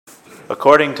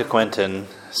According to Quentin,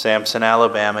 Sampson,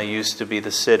 Alabama used to be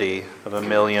the city of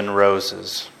 1,000,000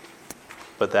 roses.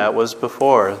 But that was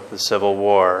before the Civil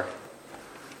War.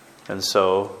 And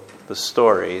so the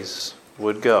stories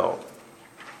would go.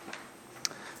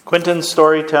 Quentin's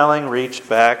storytelling reached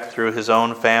back through his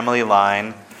own family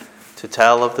line to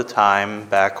tell of the time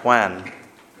back when.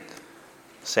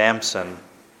 Samson.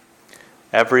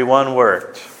 Everyone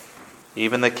worked.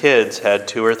 Even the kids had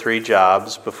 2 or 3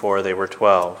 jobs before they were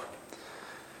 12.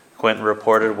 Quentin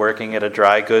reported working at a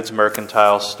dry goods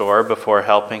mercantile store before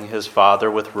helping his father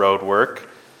with road work.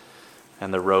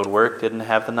 And the road work didn't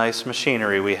have the nice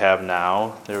machinery we have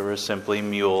now. There were simply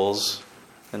mules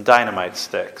and dynamite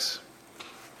sticks.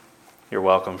 You're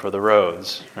welcome for the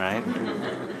roads, right?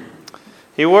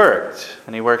 He worked,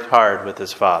 and he worked hard with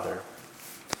his father.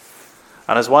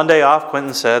 On his one day off,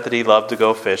 Quentin said that he loved to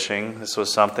go fishing. This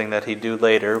was something that he'd do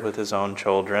later with his own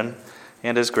children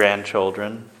and his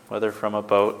grandchildren, whether from a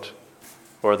boat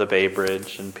or the Bay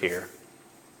Bridge and pier.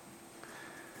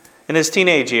 In his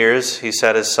teenage years, he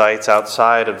set his sights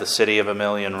outside of the city of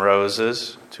 1,000,000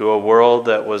 roses to a world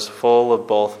that was full of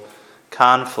both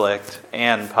conflict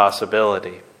and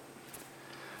possibility.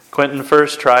 Quentin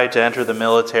first tried to enter the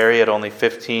military at only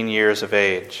 15 years of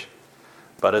age,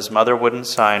 but his mother wouldn't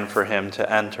sign for him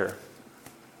to enter.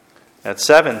 At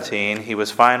 17, he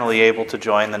was finally able to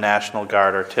join the National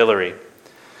Guard Artillery.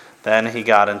 Then he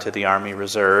got into the Army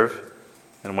Reserve,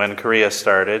 and when Korea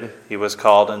started, he was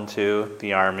called into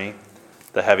the Army,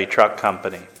 the Heavy Truck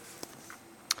Company.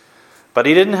 But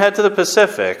he didn't head to the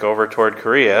Pacific over toward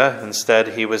Korea. Instead,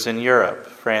 he was in Europe,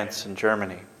 France, and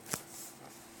Germany.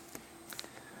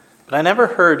 But I never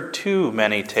heard too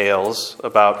many tales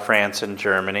about France and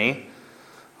Germany,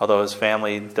 although his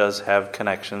family does have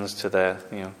connections to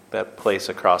that place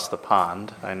across the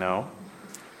pond, I know.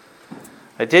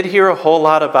 I did hear a whole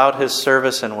lot about his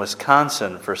service in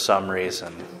Wisconsin for some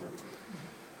reason.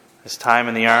 His time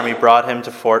in the Army brought him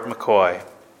to Fort McCoy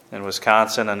in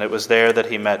Wisconsin, and it was there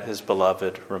that he met his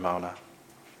beloved Ramona.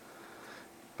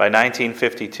 By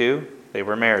 1952, they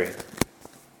were married.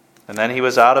 And then he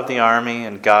was out of the Army,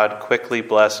 and God quickly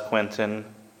blessed Quentin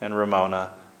and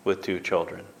Ramona with 2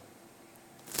 children.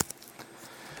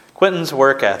 Quentin's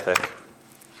work ethic,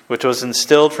 which was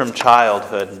instilled from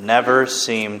childhood, never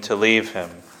seemed to leave him.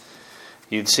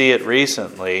 You'd see it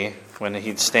recently when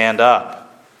he'd stand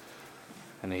up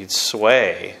and he'd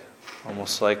sway,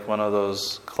 almost like one of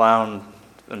those clown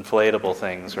inflatable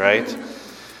things, right?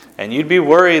 And you'd be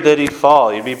worried that he'd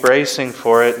fall. You'd be bracing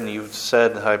for it, and you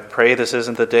said, I pray this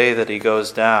isn't the day that he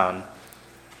goes down.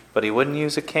 But he wouldn't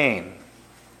use a cane.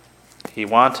 He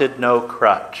wanted no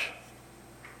crutch.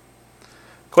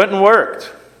 Quentin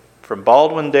worked. From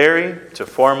Baldwin Dairy to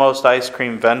foremost ice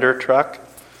cream vendor truck,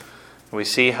 we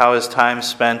see how his time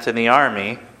spent in the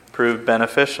Army proved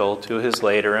beneficial to his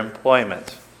later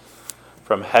employment.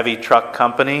 From heavy truck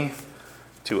company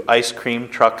to ice cream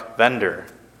truck vendor.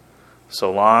 So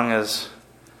long as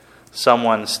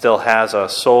someone still has a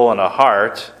soul and a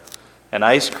heart, an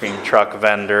ice cream truck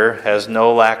vendor has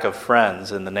no lack of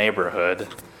friends in the neighborhood.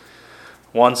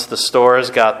 Once the stores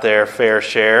got their fair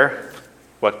share,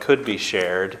 what could be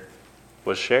shared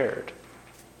was shared.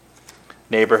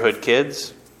 Neighborhood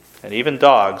kids and even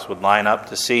dogs would line up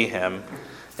to see him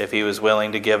if he was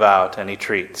willing to give out any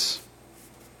treats.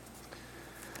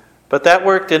 But that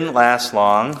work didn't last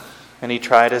long, and he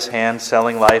tried his hand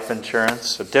selling life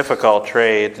insurance, a difficult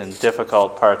trade in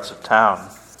difficult parts of town.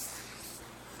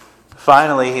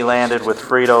 Finally, he landed with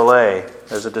Frito-Lay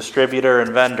as a distributor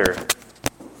and vendor.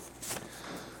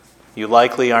 You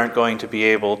likely aren't going to be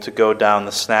able to go down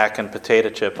the snack and potato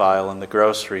chip aisle in the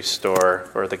grocery store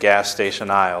or the gas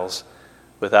station aisles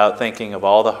without thinking of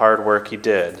all the hard work he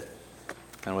did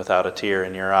and without a tear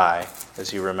in your eye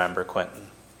as you remember Quentin.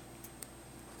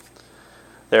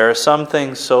 There are some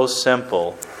things so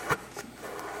simple,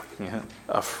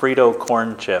 a Frito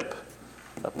corn chip,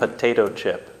 a potato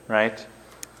chip, right?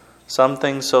 Some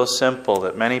things so simple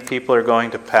that many people are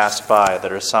going to pass by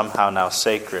that are somehow now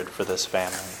sacred for this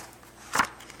family.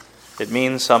 It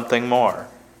means something more.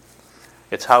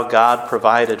 It's how God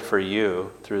provided for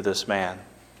you through this man.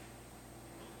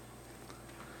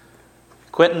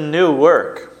 Quentin knew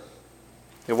work.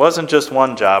 It wasn't just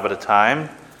one job at a time.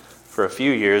 For a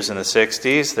few years in the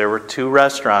 60s, there were 2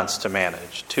 restaurants to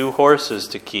manage, 2 horses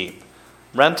to keep,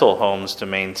 rental homes to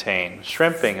maintain,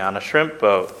 shrimping on a shrimp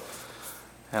boat.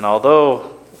 And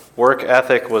although work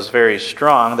ethic was very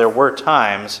strong, there were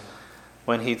times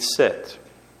when he'd sit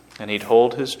and he'd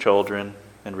hold his children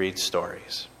and read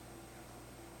stories.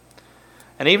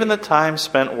 And even the time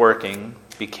spent working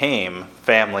became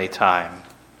family time.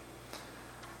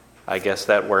 I guess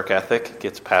that work ethic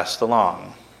gets passed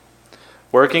along.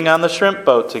 Working on the shrimp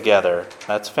boat together,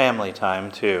 that's family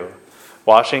time too.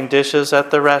 Washing dishes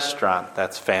at the restaurant,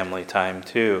 that's family time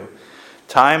too.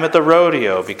 Time at the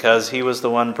rodeo because he was the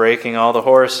one breaking all the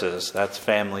horses, that's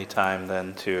family time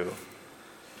then too.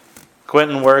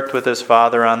 Quentin worked with his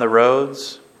father on the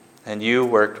roads, and you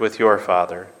worked with your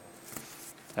father.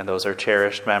 And those are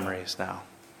cherished memories now.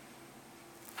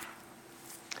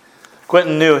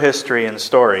 Quentin knew history and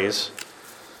stories.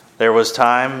 There was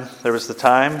the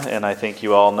time, and I think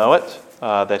you all know it,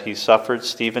 that he suffered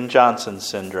Stephen Johnson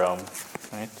syndrome.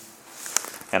 Right?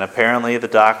 And apparently the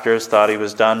doctors thought he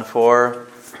was done for,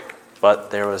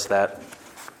 but there was that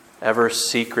ever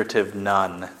secretive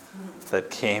nun that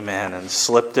came in and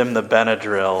slipped him the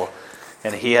Benadryl,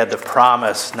 and he had to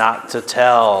promise not to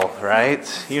tell,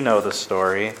 right? You know the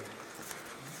story.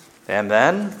 And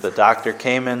then the doctor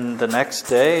came in the next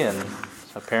day, and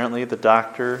apparently the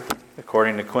doctor,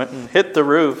 according to Quentin, hit the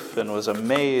roof and was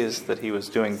amazed that he was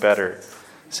doing better,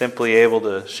 simply able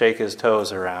to shake his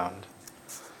toes around.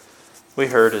 We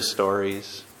heard his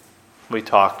stories. We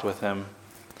talked with him.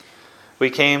 We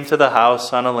came to the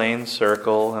house on a lane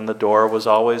circle, and the door was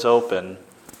always open.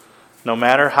 No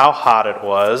matter how hot it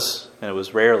was, and it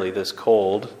was rarely this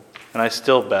cold, and I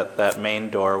still bet that main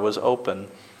door was open.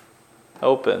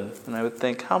 And I would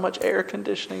think, how much air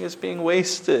conditioning is being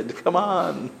wasted? Come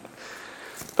on.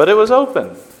 But it was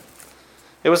open.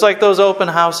 It was like those open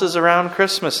houses around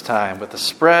Christmas time with a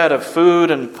spread of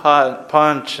food and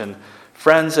punch and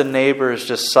friends and neighbors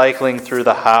just cycling through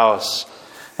the house.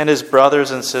 And his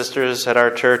brothers and sisters at our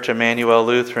church, Emmanuel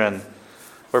Lutheran,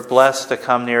 were blessed to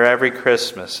come near every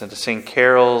Christmas and to sing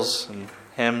carols and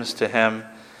hymns to him.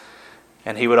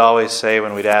 And he would always say,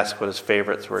 when we'd ask what his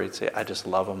favorites were, he'd say, I just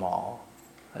love them all.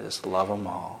 I just love them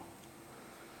all.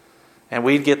 And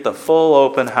we'd get the full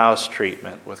open house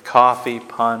treatment with coffee,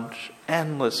 punch,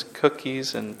 endless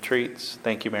cookies and treats.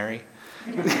 Thank you, Mary.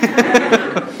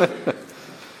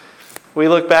 We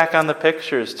look back on the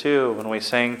pictures, too, when we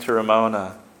sang to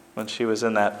Ramona when she was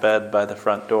in that bed by the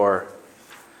front door.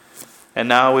 And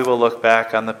now we will look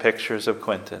back on the pictures of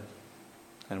Quentin,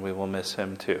 and we will miss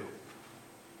him, too.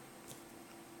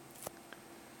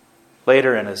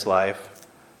 Later in his life,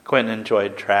 Quentin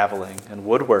enjoyed traveling and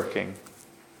woodworking.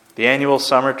 The annual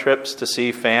summer trips to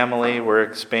see family were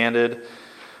expanded,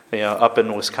 up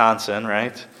in Wisconsin,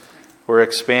 right? Were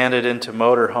expanded into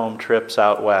motorhome trips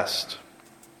out west.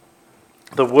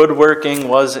 The woodworking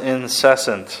was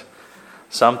incessant.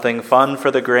 Something fun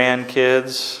for the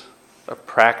grandkids, a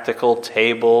practical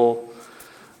table,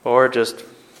 or just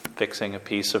fixing a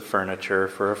piece of furniture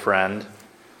for a friend.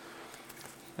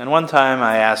 And one time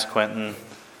I asked Quentin,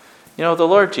 the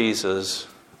Lord Jesus,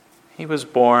 he was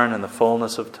born in the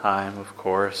fullness of time, of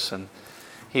course, and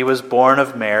he was born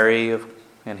of Mary,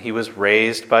 and he was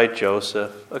raised by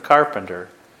Joseph, a carpenter.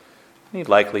 He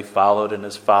likely followed in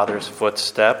his father's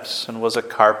footsteps and was a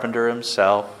carpenter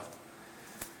himself.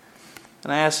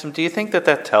 And I asked him, do you think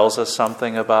that tells us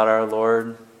something about our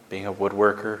Lord, being a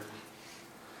woodworker?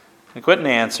 And Quentin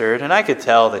answered, and I could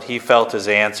tell that he felt his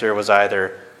answer was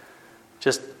either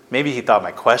maybe he thought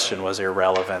my question was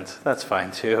irrelevant. That's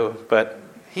fine too. But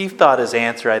he thought his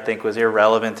answer, I think, was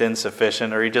irrelevant,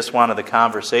 insufficient, or he just wanted the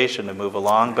conversation to move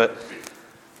along. But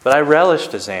I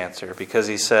relished his answer because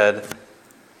he said,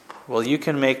 well, you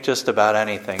can make just about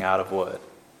anything out of wood.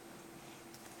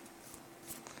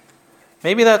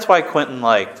 Maybe that's why Quentin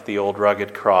liked the Old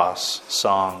Rugged Cross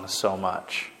song so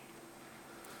much.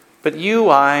 But you,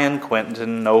 I, and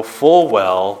Quentin know full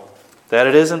well that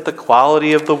it isn't the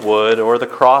quality of the wood or the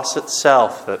cross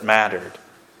itself that mattered.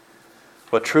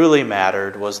 What truly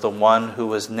mattered was the one who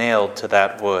was nailed to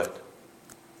that wood,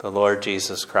 the Lord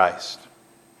Jesus Christ.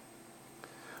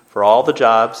 For all the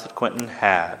jobs that Quentin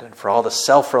had, and for all the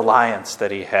self-reliance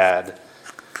that he had,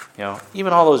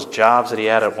 even all those jobs that he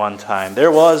had at one time,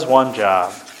 there was one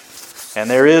job, and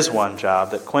there is one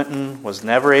job that Quentin was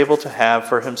never able to have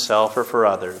for himself or for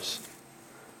others.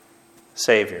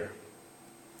 Savior.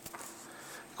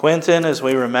 Quentin, as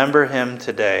we remember him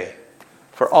today,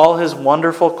 for all his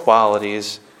wonderful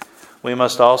qualities, we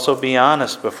must also be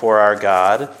honest before our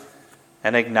God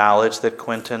and acknowledge that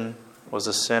Quentin was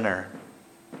a sinner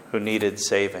who needed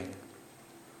saving.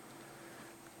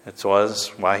 It was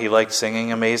why he liked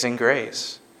singing Amazing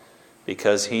Grace,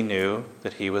 because he knew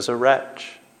that he was a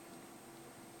wretch.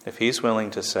 If he's willing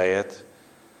to say it,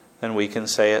 then we can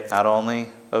say it not only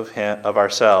of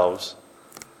ourselves,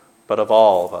 but of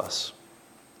all of us.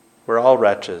 We're all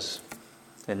wretches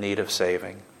in need of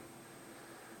saving.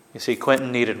 You see,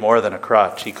 Quentin needed more than a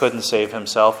crutch. He couldn't save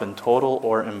himself in total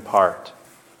or in part.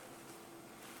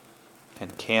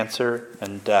 and cancer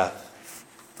and death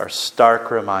are stark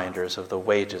reminders of the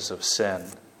wages of sin.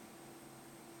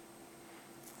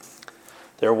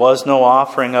 There was no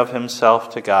offering of himself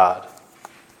to God.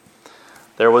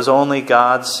 There was only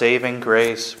God's saving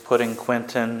grace putting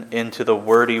Quentin into the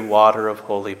wordy water of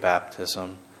holy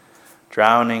baptism,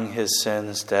 drowning his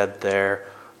sins dead there,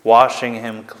 washing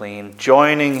him clean,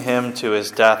 joining him to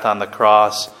his death on the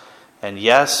cross. And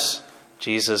yes,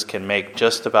 Jesus can make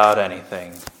just about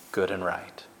anything good and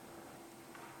right.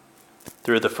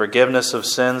 Through the forgiveness of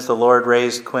sins, the Lord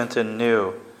raised Quentin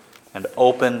new and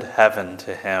opened heaven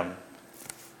to him.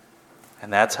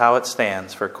 And that's how it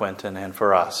stands for Quentin and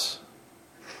for us.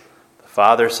 The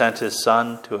Father sent his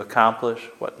Son to accomplish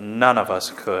what none of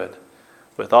us could.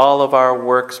 With all of our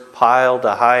works piled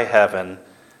to high heaven,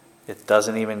 it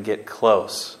doesn't even get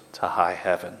close to high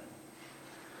heaven.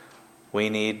 We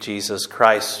need Jesus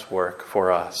Christ's work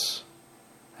for us.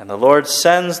 And the Lord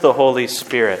sends the Holy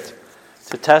Spirit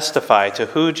to testify to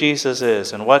who Jesus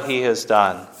is and what he has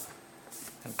done.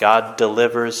 And God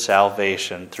delivers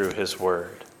salvation through his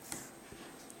word.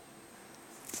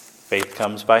 Faith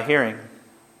comes by hearing,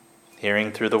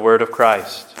 hearing through the word of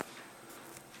Christ.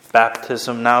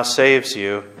 Baptism now saves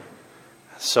you,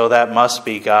 so that must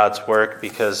be God's work,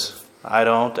 because I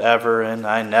don't ever and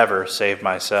I never save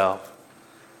myself.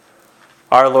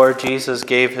 Our Lord Jesus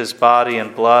gave his body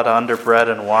and blood under bread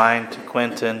and wine to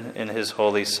Quentin in his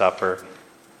holy supper.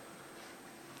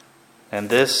 And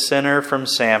this sinner from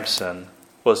Samson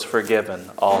was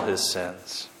forgiven all his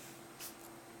sins.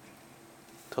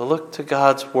 To look to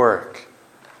God's work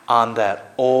on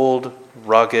that old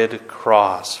rugged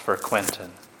cross for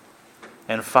Quentin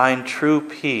and find true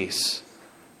peace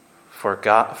for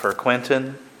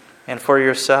Quentin and for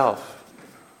yourself.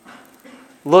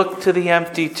 Look to the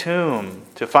empty tomb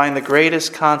to find the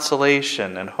greatest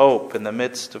consolation and hope in the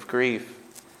midst of grief.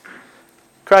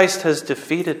 Christ has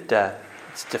defeated death.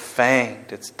 It's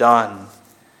defanged. It's done.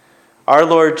 Our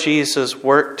Lord Jesus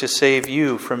worked to save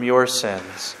you from your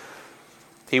sins.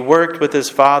 He worked with his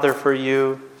Father for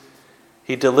you.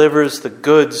 He delivers the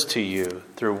goods to you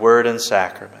through word and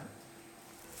sacrament.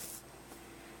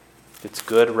 It's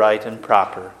good, right, and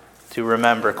proper to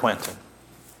remember Quentin,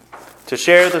 to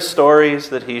share the stories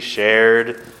that he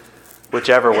shared,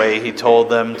 whichever way he told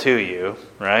them to you,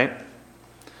 right?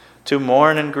 To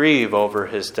mourn and grieve over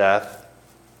his death,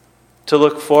 to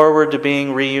look forward to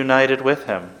being reunited with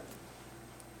him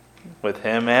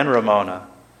and Ramona,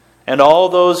 and all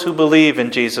those who believe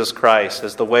in Jesus Christ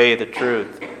as the way, the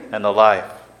truth, and the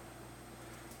life.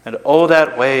 And oh,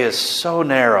 that way is so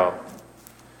narrow.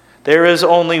 There is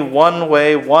only one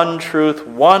way, one truth,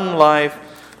 one life.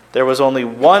 There was only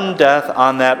one death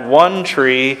on that one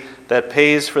tree that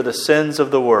pays for the sins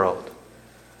of the world.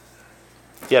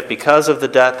 Yet because of the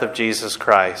death of Jesus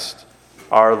Christ,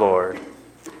 our Lord,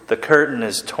 the curtain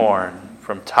is torn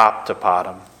from top to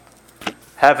bottom.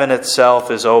 Heaven itself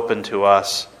is open to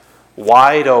us,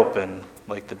 wide open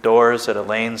like the doors at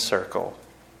Elaine's Circle,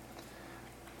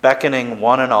 beckoning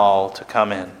one and all to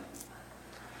come in.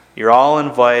 You're all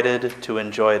invited to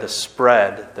enjoy the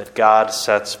spread that God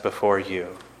sets before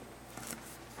you.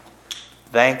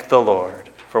 Thank the Lord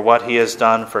for what he has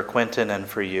done for Quentin and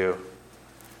for you.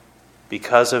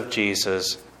 Because of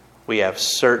Jesus, we have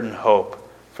certain hope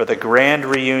for the grand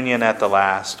reunion at the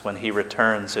last when he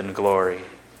returns in glory.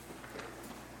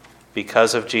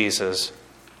 Because of Jesus,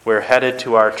 we're headed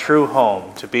to our true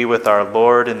home to be with our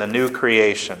Lord in the new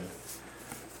creation,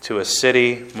 to a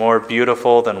city more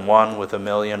beautiful than one with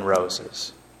 1,000,000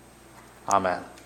 roses. Amen.